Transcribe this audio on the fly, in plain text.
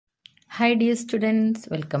Hi dear students,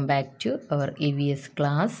 welcome back to our EVS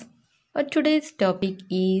class. Today's topic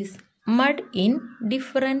is mud in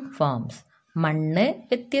different forms. മണ്ണ്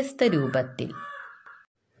വ്യത്യസ്ത രൂപത്തിൽ.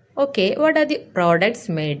 Okay, what are the products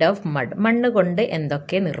made of mud? മണ്ണ് കൊണ്ട്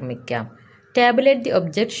എന്തൊക്കെ നിർമ്മിക്കാം? Tabulate the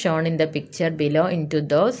objects shown in the picture below into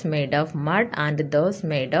those made of mud and those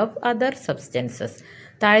made of other substances.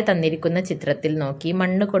 താഴെ തന്നിരിക്കുന്ന ചിത്രത്തിൽ നോക്കി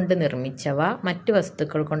മണ്ണ് കൊണ്ട് നിർമ്മിച്ചവ, മറ്റു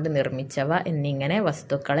വസ്തുക്കൾ കൊണ്ട് നിർമ്മിച്ചവ എന്നിങ്ങനെ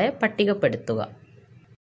വസ്തുക്കളെ പട്ടികപ്പെടുത്തുക.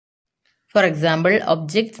 For example,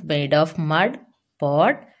 objects made of mud,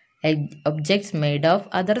 pot, objects made of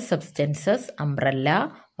other substances, umbrella.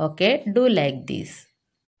 Okay, do like this.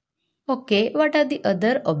 Okay, what are the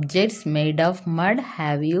other objects made of mud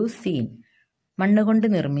have you seen? മണ്ണ് കൊണ്ട്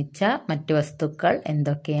നിർമ്മിച്ച മറ്റു വസ്തുക്കൾ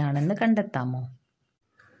എന്തൊക്കെയാണെന്ന് കണ്ടെത്താമോ?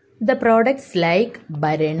 The products like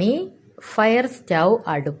Bharani, fire stove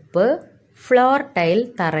അടുപ്പ്, floor tile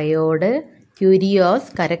തറയോട്,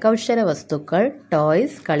 curios കരകൗശല വസ്തുക്കൾ,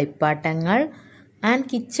 ടോയ്സ് കളിപ്പാട്ടങ്ങൾ and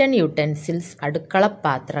kitchen utensils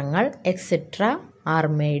അടുക്കളപാത്രങ്ങൾ etcetera are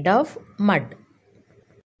made of mud.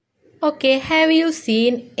 Okay, have you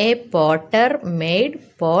seen a potter made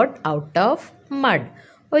pot out of mud?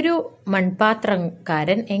 ഒരു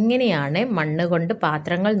മൺപാത്രക്കാരൻ എങ്ങനെയാണ് മണ്ണ് കൊണ്ട്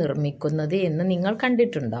പാത്രങ്ങൾ നിർമ്മിക്കുന്നത് എന്ന് നിങ്ങൾ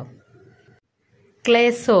കണ്ടിട്ടുണ്ടോ? ക്ലേ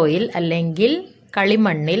സോയിൽ അല്ലെങ്കിൽ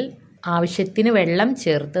കളിമണ്ണിൽ ആവശ്യത്തിന് വെള്ളം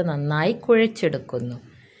ചേർത്ത് നന്നായി കുഴച്ചെടുക്കുന്നു.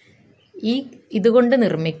 ഇതുകൊണ്ട്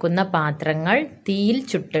നിർമ്മിക്കുന്ന പാത്രങ്ങൾ തീയിൽ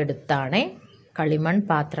ചുട്ടെടുത്താണ് കളിമൺ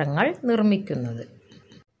പാത്രങ്ങൾ നിർമ്മിക്കുന്നത്.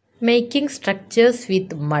 മേക്കിംഗ് സ്ട്രക്ചേഴ്സ്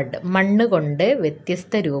വിത്ത് മഡ്. മണ്ണ് കൊണ്ട്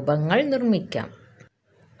വ്യത്യസ്ത രൂപങ്ങൾ നിർമ്മിക്കാം.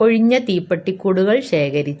 ഒഴിഞ്ഞ തീപ്പെട്ടിക്കൂടുകൾ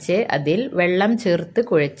ശേഖരിച്ച് അതിൽ വെള്ളം ചേർത്ത്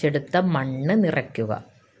കുഴച്ചെടുത്ത മണ്ണ് നിറയ്ക്കുക.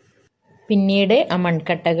 പിന്നീട് ആ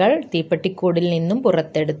മൺകട്ടകൾ തീപ്പെട്ടിക്കൂടിൽ നിന്നും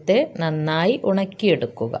പുറത്തെടുത്ത് നന്നായി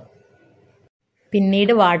ഉണക്കിയെടുക്കുക.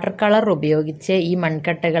 പിന്നീട് വാട്ടർ കളർ ഉപയോഗിച്ച് ഈ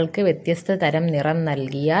മൺകട്ടകൾക്ക് വ്യത്യസ്ത തരം നിറം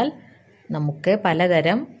നൽകിയാൽ നമുക്ക്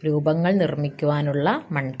പലതരം രൂപങ്ങൾ നിർമ്മിക്കുവാനുള്ള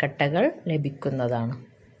മൺകട്ടകൾ ലഭിക്കുന്നതാണ്.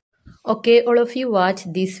 Okay, all of you watch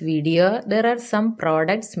this video. There are some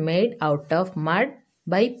products made out of mud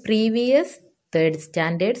by previous 3rd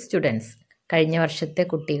standard students. കഴിഞ്ഞ വർഷത്തെ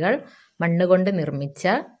കുട്ടികൾ മണ്ണുകൊണ്ട് നിർമ്മിച്ച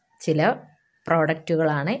ചില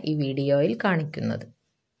പ്രോഡക്റ്റുകളാണ് ഈ വീഡിയോയിൽ കാണിക്കുന്നത്.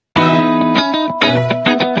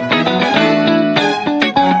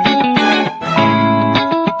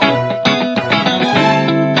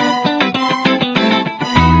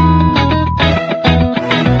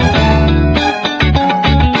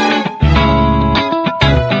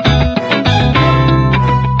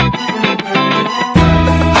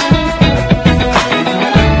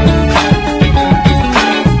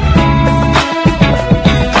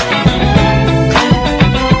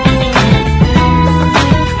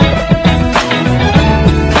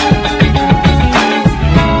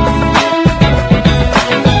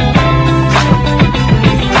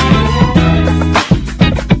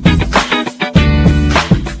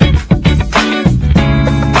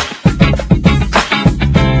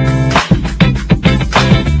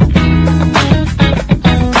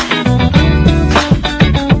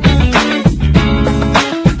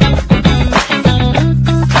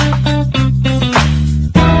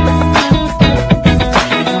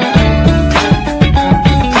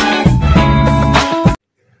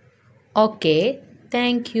 Okay,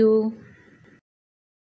 thank you.